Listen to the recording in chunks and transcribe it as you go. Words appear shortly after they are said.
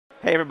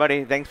Hey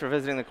everybody, thanks for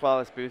visiting the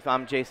Qualys booth.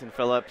 I'm Jason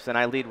Phillips and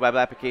I lead web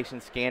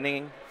application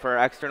scanning for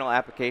external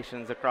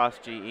applications across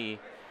GE.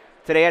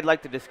 Today I'd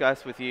like to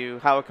discuss with you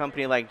how a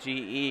company like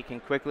GE can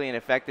quickly and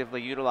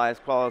effectively utilize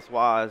Qualys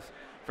WAS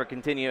for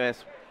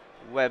continuous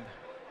web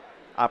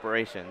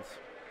operations.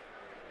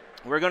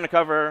 We're going to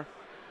cover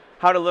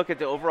how to look at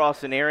the overall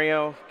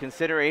scenario,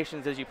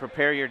 considerations as you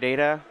prepare your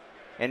data,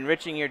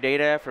 enriching your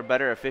data for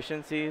better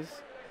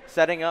efficiencies,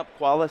 setting up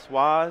Qualys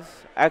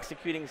WAS,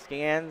 executing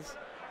scans,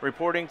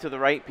 reporting to the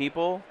right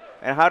people,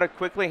 and how to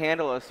quickly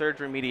handle a surge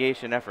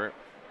remediation effort.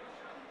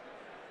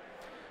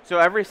 So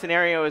every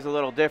scenario is a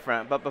little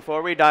different, but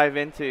before we dive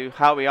into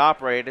how we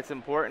operate, it's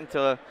important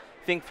to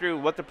think through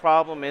what the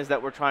problem is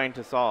that we're trying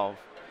to solve.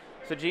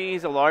 So GE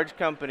is a large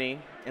company,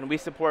 and we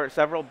support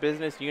several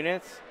business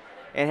units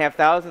and have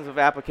thousands of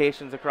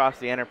applications across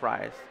the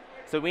enterprise.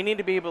 So we need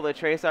to be able to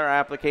trace our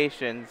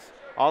applications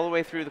all the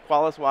way through the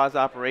Qualys WAS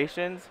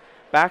operations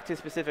back to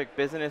specific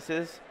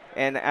businesses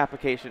and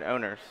application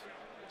owners.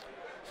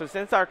 So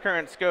since our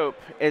current scope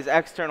is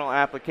external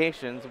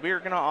applications, we're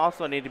going to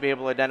also need to be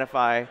able to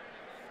identify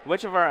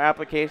which of our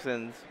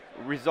applications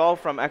resolve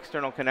from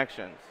external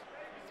connections.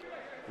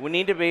 We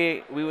need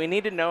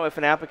to know if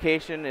an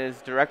application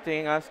is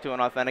directing us to an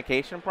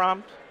authentication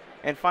prompt.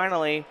 And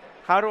finally,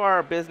 how do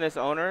our business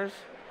owners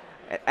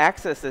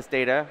access this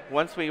data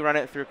once we run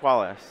it through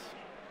Qualys?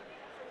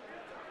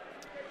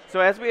 So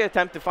as we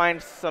attempt to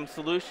find some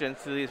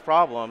solutions to these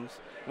problems,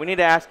 we need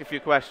to ask a few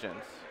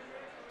questions.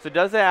 So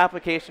does the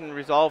application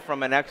resolve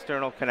from an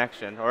external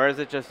connection, or is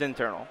it just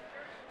internal?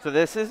 So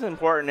this is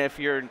important if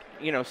you're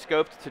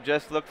scoped to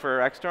just look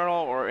for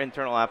external or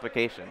internal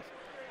applications.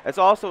 It's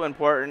also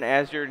important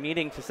as you're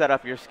needing to set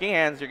up your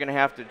scans, you're going to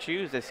have to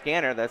choose a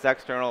scanner that's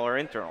external or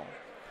internal.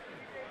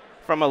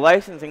 From a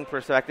licensing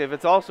perspective,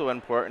 it's also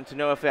important to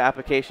know if the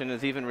application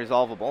is even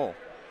resolvable.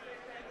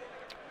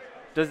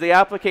 Does the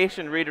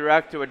application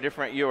redirect to a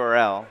different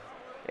URL?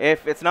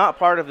 If it's not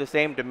part of the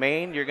same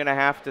domain, you're going to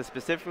have to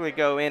specifically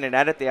go in and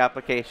edit the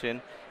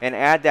application and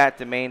add that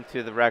domain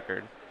to the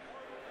record.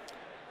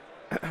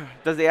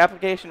 Does the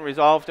application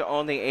resolve to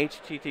only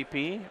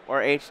HTTP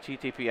or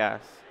HTTPS?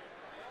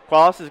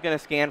 Qualys is going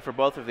to scan for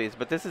both of these,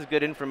 but this is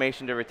good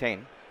information to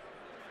retain.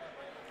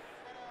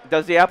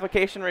 Does the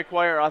application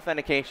require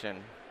authentication?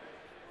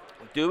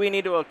 Do we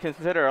need to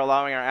consider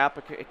allowing our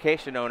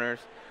application owners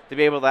to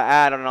be able to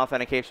add an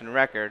authentication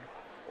record?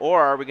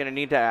 Or are we going to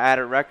need to add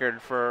a record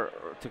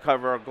to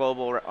cover it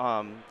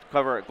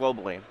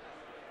globally?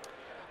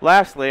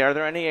 Lastly, are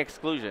there any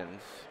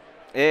exclusions?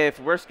 If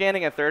we're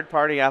scanning a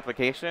third-party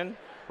application,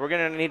 we're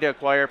going to need to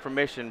acquire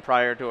permission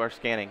prior to our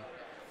scanning.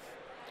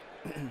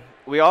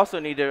 We also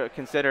need to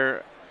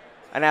consider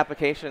an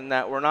application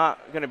that we're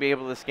not going to be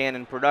able to scan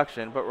in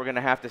production, but we're going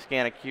to have to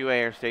scan a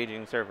QA or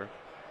staging server.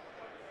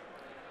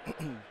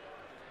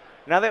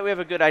 Now that we have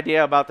a good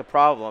idea about the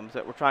problems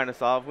that we're trying to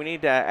solve, we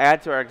need to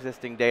add to our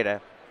existing data.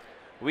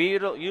 We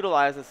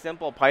utilize a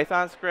simple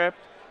Python script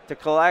to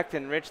collect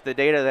and enrich the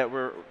data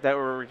that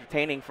we're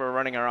retaining for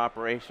running our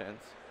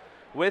operations.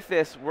 With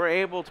this, we're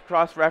able to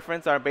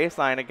cross-reference our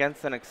baseline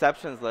against an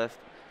exceptions list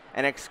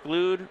and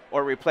exclude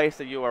or replace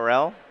the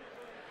URL,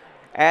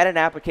 add an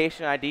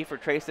application ID for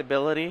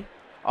traceability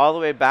all the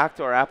way back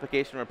to our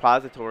application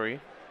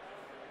repository,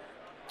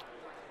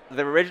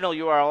 the original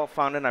URL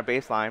found in our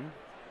baseline,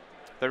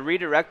 the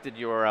redirected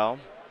URL,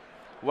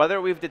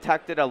 whether we've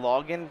detected a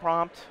login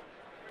prompt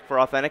for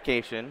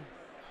authentication,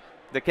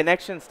 the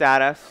connection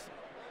status,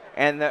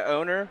 and the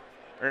owner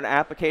or an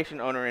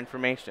application owner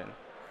information.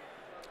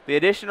 The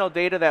additional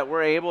data that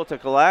we're able to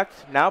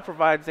collect now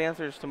provides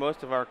answers to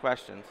most of our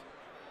questions.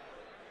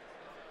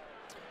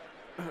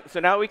 So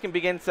now we can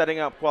begin setting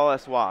up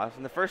Qualys WAS.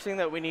 And the first thing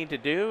that we need to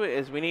do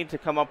is we need to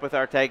come up with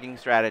our tagging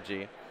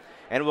strategy.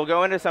 And we'll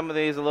go into some of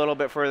these a little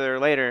bit further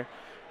later.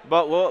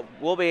 But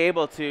we'll be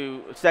able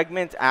to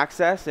segment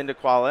access into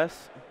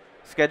Qualys,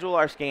 schedule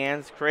our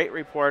scans, create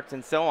reports,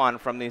 and so on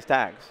from these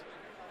tags.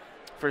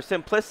 For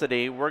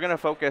simplicity, we're going to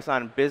focus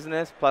on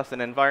business plus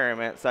an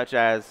environment such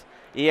as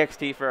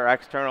EXT for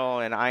external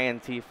and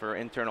INT for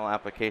internal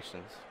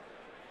applications.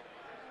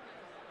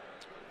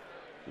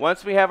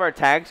 Once we have our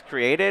tags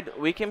created,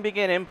 we can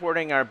begin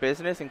importing our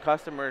business and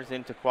customers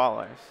into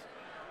Qualys.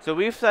 So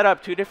we've set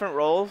up two different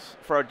roles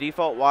for our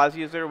default WAS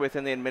user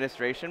within the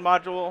administration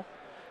module,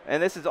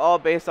 and this is all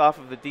based off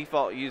of the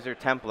default user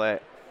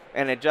template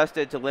and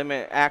adjusted to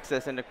limit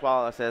access into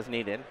Qualys as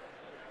needed.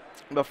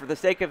 But for the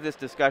sake of this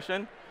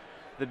discussion,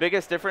 the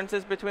biggest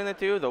differences between the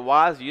two, the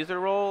WAS user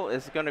role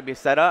is going to be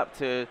set up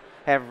to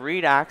have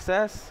read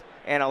access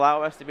and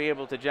allow us to be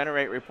able to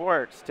generate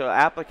reports to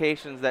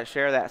applications that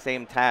share that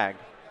same tag.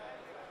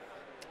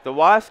 The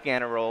WAS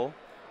scanner role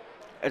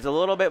is a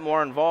little bit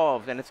more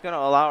involved, and it's going to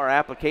allow our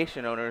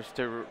application owners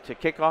to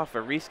kick off a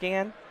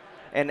rescan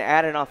and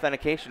add an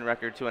authentication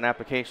record to an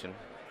application.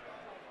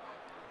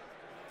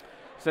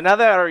 So now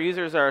that our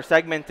users are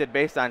segmented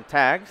based on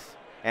tags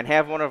and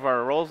have one of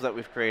our roles that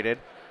we've created,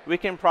 we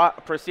can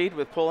proceed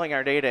with pulling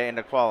our data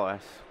into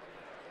Qualys.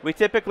 We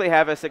typically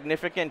have a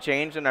significant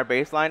change in our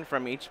baseline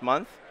from each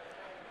month,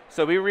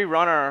 So we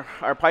rerun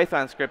our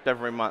Python script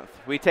every month.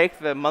 We take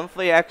the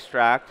monthly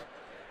extract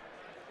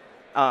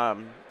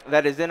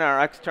that is in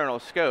our external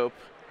scope,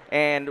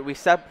 and we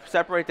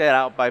separate that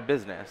out by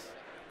business.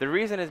 The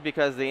reason is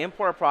because the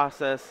import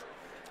process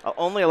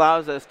only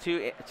allows us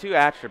two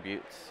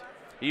attributes,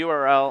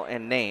 URL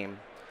and name.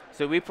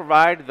 So we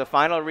provide the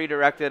final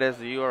redirected as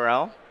the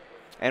URL,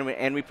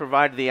 and we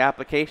provide the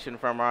application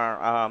from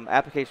our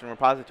application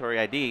repository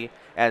ID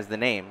as the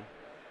name.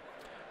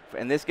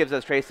 And this gives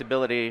us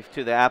traceability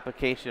to the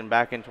application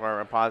back into our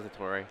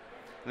repository.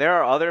 There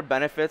are other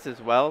benefits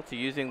as well to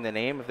using the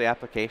name of the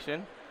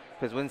application,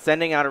 because when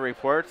sending out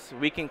reports,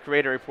 we can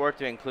create a report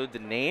to include the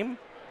name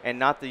and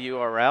not the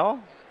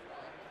URL,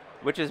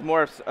 which is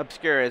more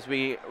obscure as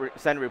we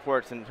send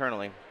reports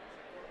internally.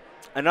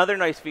 Another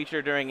nice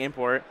feature during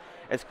import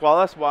is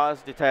Qualys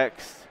WAS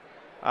detects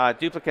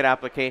duplicate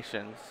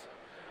applications.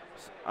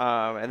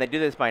 And they do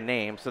this by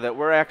name, so that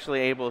we're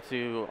actually able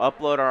to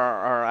upload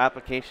our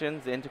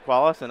applications into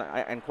Qualys,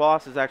 and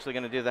Qualys is actually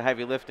going to do the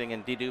heavy lifting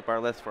and dedupe our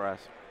list for us.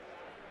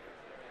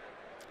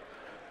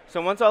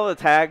 So once all the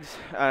tags,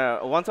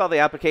 once all the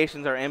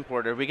applications are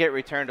imported, we get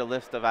returned a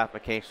list of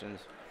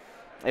applications.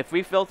 If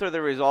we filter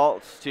the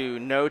results to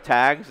no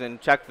tags and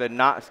check the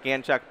not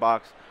scan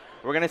checkbox,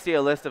 we're going to see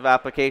a list of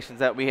applications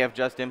that we have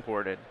just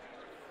imported.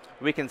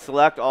 We can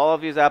select all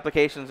of these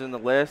applications in the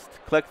list,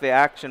 click the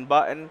action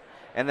button,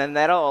 and then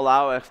that'll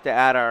allow us to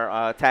add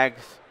our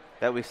tags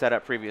that we set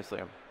up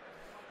previously.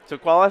 So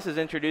Qualys is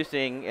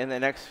introducing in the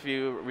next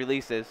few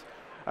releases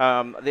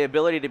the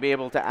ability to be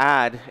able to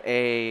add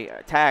a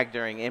tag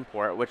during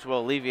import, which will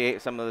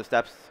alleviate some of the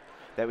steps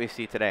that we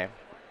see today.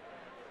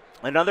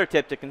 Another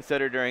tip to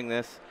consider during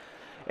this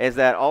is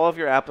that all of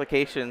your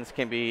applications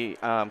can be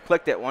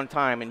clicked at one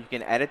time, and you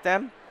can edit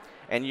them,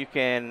 and you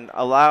can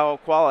allow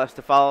Qualys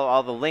to follow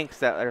all the links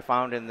that are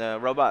found in the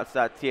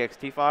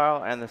robots.txt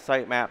file and the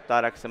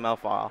sitemap.xml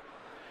file.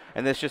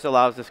 And this just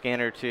allows the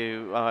scanner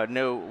to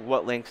know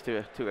what links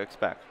to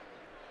expect.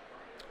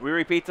 We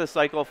repeat this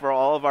cycle for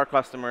all of our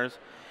customers,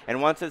 and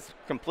once it's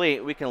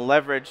complete, we can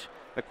leverage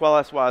the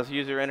Qualys WAS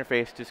user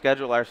interface to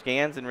schedule our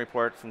scans and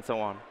reports and so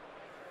on.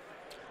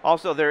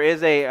 Also, there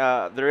is a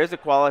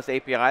Qualys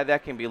API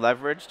that can be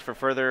leveraged to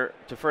further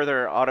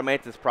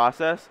automate this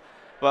process.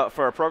 But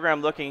for a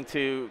program looking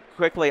to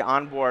quickly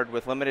onboard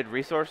with limited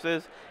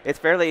resources, it's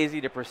fairly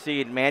easy to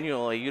proceed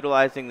manually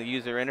utilizing the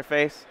user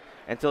interface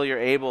until you're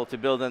able to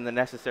build in the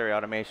necessary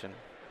automation.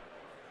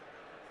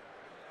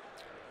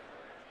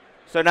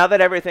 So now that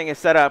everything is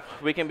set up,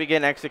 we can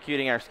begin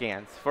executing our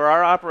scans. For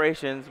our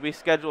operations, we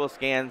schedule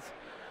scans.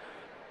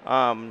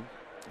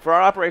 For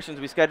our operations,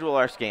 we schedule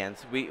our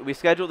scans. We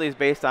schedule these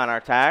based on our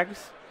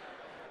tags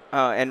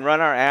and run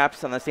our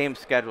apps on the same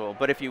schedule.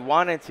 But if you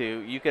wanted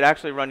to, you could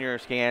actually run your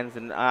scans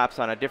and apps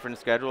on a different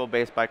schedule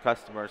based by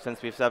customer,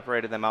 since we've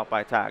separated them out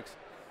by tags.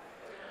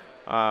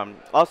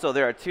 Also,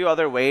 there are two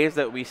other ways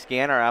that we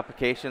scan our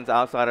applications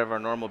outside of our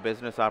normal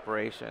business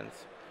operations.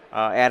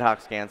 Ad hoc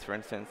scans, for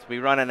instance. We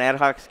run an ad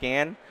hoc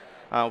scan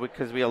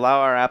because we allow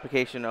our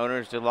application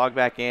owners to log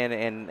back in,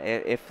 and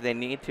if they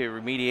need to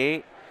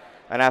remediate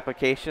an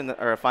application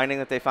or a finding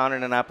that they found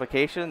in an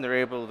application, they're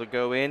able to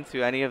go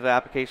into any of the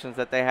applications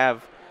that they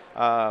have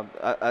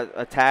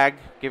a tag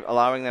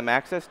allowing them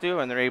access to,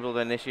 and they're able to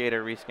initiate a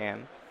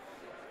rescan.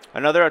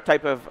 Another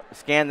type of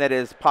scan that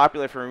is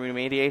popular for a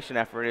remediation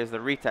effort is the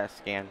retest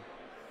scan.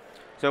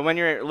 So when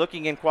you're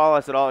looking in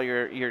Qualys at all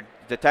your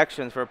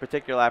detections for a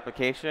particular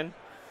application,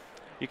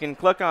 you can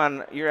click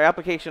on, your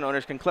application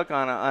owners can click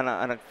on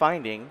a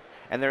finding,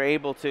 and they're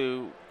able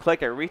to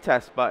click a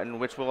retest button,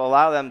 which will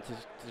allow them to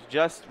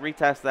just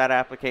retest that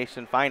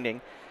application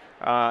finding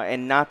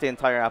and not the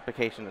entire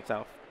application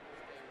itself.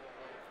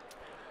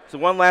 So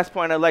one last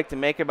point I'd like to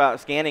make about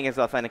scanning is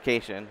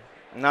authentication.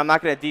 And I'm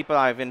not going to deep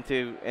dive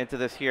into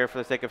this here for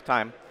the sake of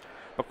time.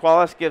 But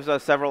Qualys gives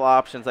us several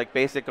options like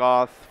basic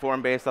auth,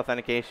 form-based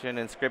authentication,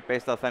 and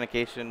script-based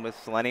authentication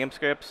with Selenium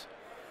scripts.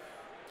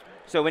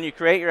 So when you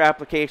create your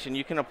application,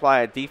 you can apply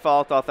a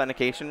default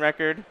authentication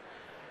record.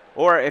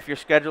 Or if you're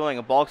scheduling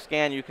a bulk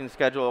scan, you can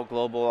schedule a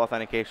global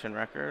authentication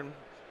record.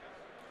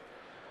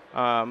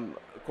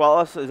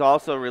 Qualys is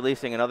also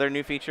releasing another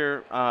new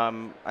feature,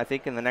 I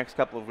think in the next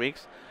couple of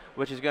weeks,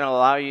 which is going to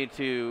allow you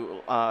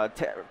to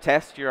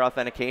test your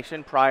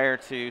authentication prior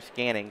to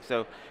scanning.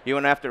 So you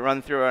won't have to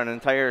run through an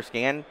entire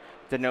scan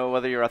to know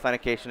whether your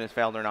authentication has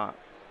failed or not.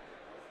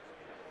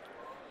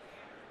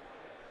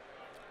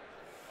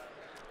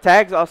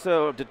 Tags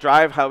also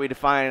drive how we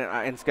define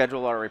and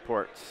schedule our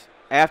reports.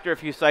 After a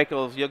few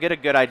cycles, you'll get a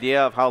good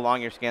idea of how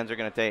long your scans are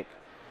going to take.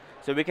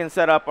 So we can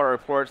set up our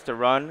reports to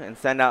run and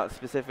send out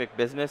specific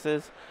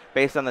businesses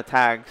based on the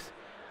tags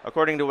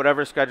according to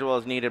whatever schedule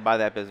is needed by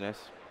that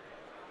business.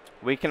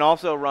 We can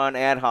also run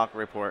ad hoc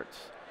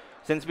reports.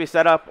 Since we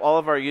set up all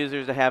of our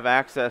users to have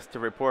access to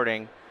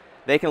reporting,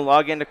 they can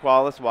log into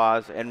Qualys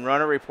WAS and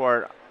run a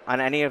report on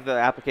any of the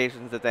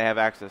applications that they have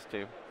access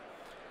to.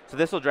 So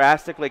this will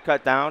drastically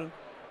cut down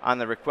on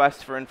the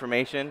request for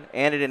information,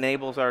 and it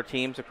enables our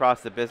teams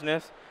across the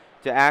business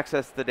to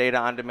access the data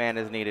on demand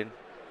as needed.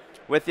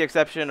 With the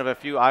exception of a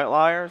few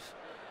outliers,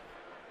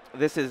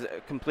 this has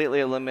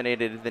completely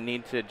eliminated the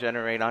need to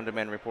generate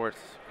on-demand reports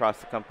across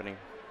the company.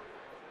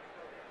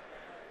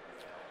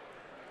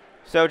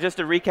 So just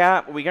to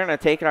recap, we're going to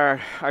take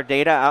our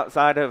data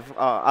out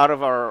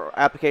of our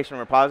application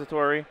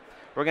repository.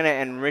 We're going to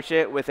enrich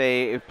it with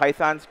a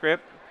Python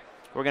script.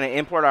 We're going to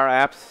import our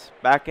apps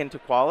back into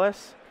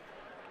Qualys.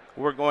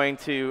 We're going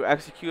to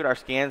execute our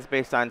scans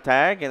based on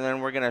tag, and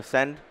then we're going to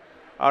send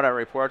out our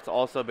reports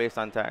also based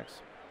on tags.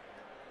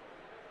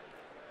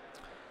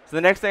 So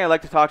the next thing I'd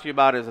like to talk to you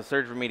about is a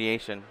surge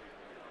remediation.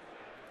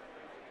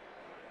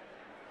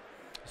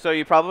 So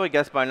you probably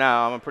guessed by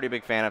now, I'm a pretty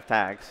big fan of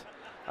tags.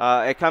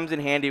 It comes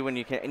in handy when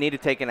you need to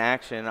take an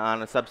action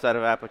on a subset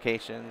of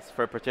applications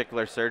for a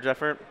particular surge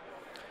effort.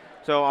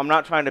 So I'm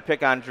not trying to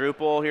pick on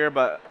Drupal here,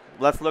 but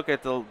let's look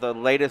at the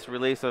latest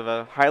release of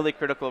a highly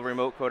critical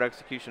remote code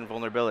execution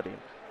vulnerability.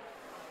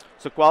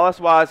 So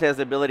Qualys WAS has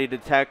the ability to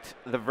detect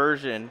the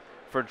version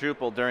for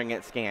Drupal during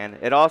its scan.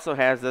 It also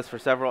has this for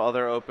several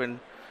other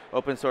open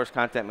source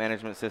content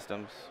management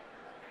systems.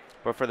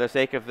 But for the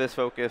sake of this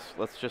focus,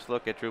 let's just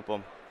look at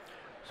Drupal.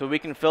 So we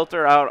can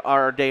filter out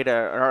our data,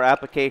 our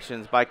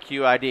applications by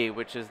QID,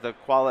 which is the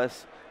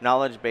Qualys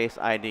knowledge base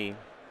ID.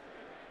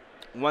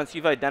 Once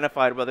you've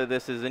identified whether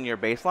this is in your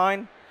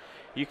baseline,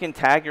 you can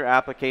tag your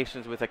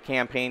applications with a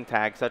campaign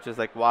tag, such as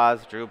like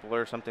WAS, Drupal,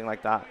 or something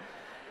like that.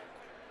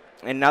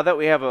 And now that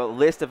we have a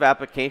list of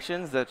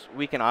applications that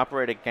we can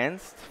operate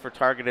against for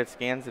targeted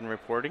scans and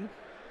reporting,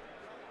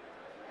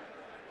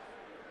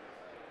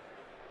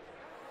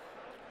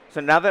 so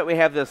now that we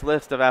have this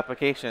list of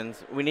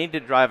applications, we need to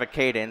drive a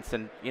cadence,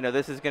 and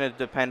this is going to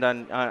depend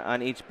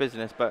on each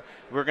business, but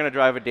we're going to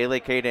drive a daily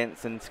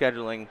cadence and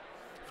scheduling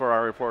for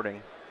our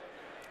reporting.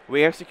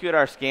 We execute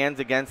our scans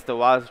against the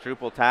WAS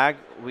Drupal tag.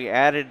 We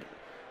added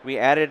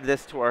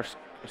this to our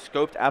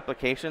scoped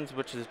applications,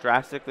 which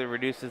drastically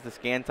reduces the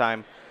scan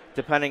time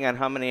depending on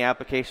how many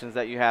applications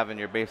that you have in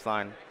your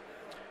baseline.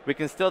 We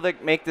can still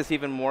make this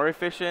even more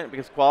efficient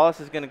because Qualys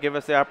is going to give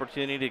us the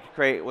opportunity to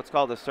create what's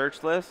called a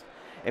search list.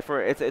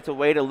 It's a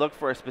way to look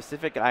for a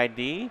specific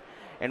ID,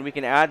 and we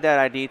can add that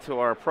ID to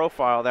our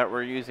profile that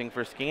we're using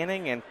for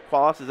scanning, and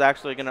Qualys is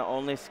actually going to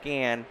only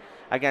scan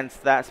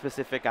against that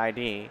specific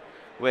ID,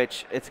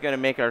 which it's going to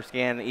make our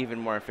scan even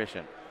more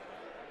efficient.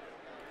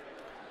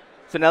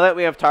 So now that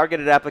we have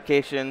targeted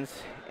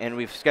applications and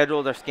we've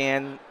scheduled our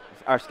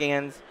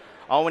scans,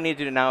 all we need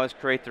to do now is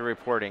create the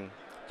reporting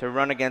to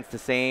run against the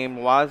same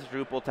WAS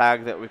Drupal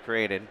tag that we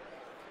created.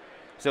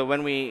 So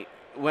when we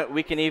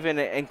can even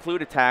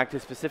include a tag to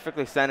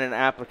specifically send an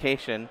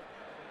application,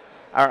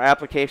 our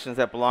applications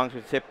that belong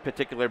to a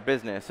particular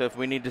business. So if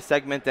we need to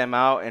segment them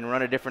out and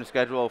run a different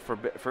schedule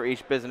for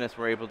each business,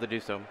 we're able to do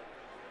so.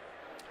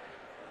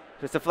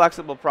 It's a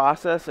flexible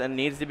process and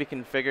needs to be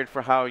configured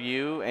for how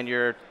you and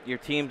your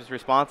teams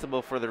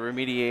responsible for the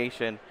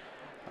remediation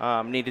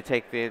need to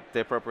take the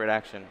appropriate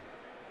action.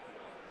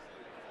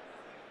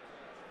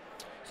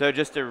 So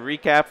just to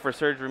recap for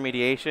surge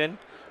remediation,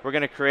 we're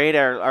going to create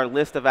our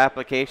list of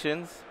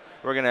applications.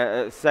 We're going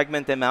to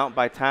segment them out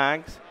by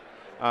tags.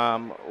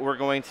 We're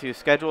going to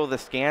schedule the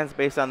scans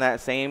based on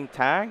that same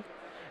tag.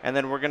 And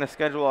then we're going to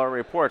schedule our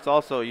reports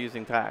also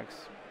using tags.